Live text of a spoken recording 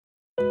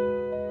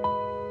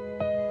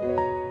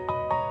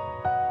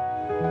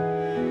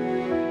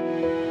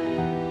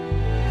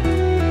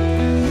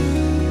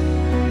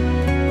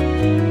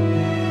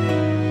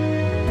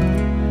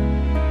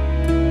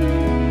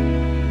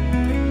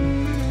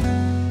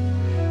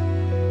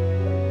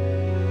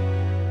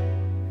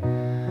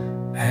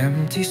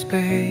empty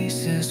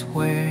spaces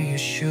where you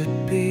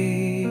should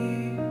be.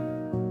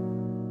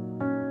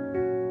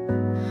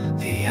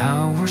 The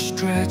hours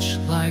stretch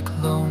like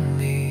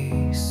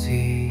lonely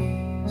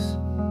seas.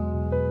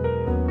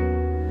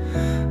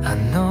 I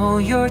know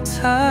you're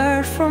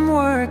tired from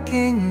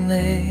working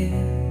late.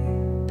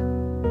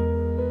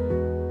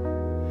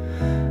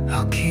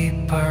 I'll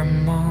keep our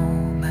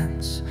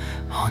moments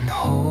on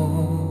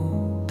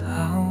hold,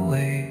 I'll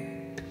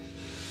wait.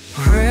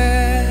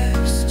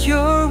 Rest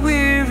your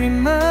weary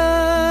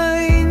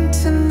mind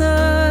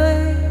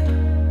tonight.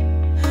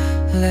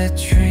 Let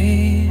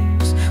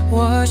dreams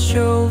wash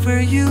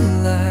over you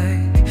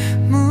like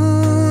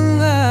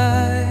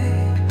moonlight.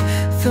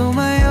 Though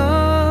my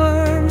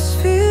arms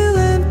feel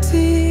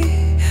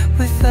empty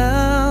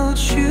without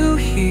you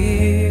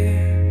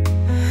here,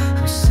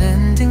 I'm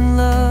sending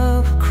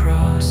love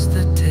across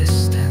the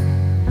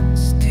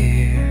distance,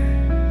 dear.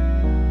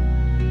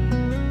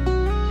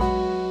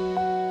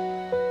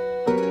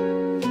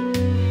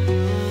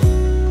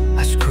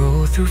 I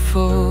scroll through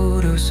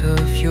photos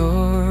of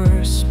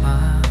your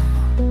smile.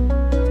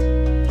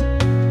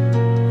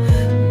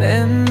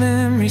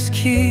 Memories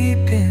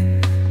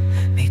keeping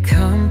me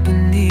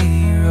company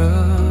a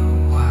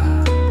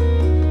while.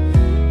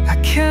 I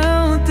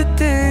count the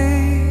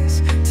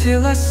days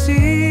till I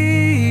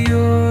see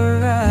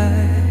your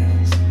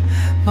eyes.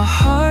 My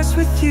heart's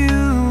with you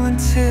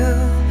until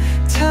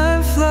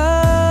time flies.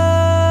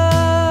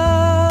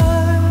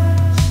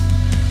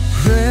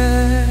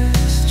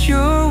 Rest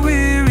your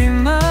weary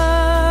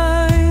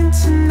mind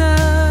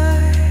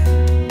tonight.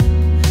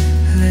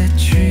 Let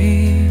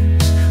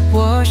dreams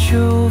wash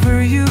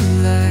over you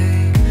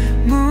like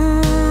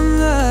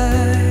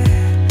moonlight.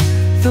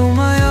 Though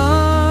my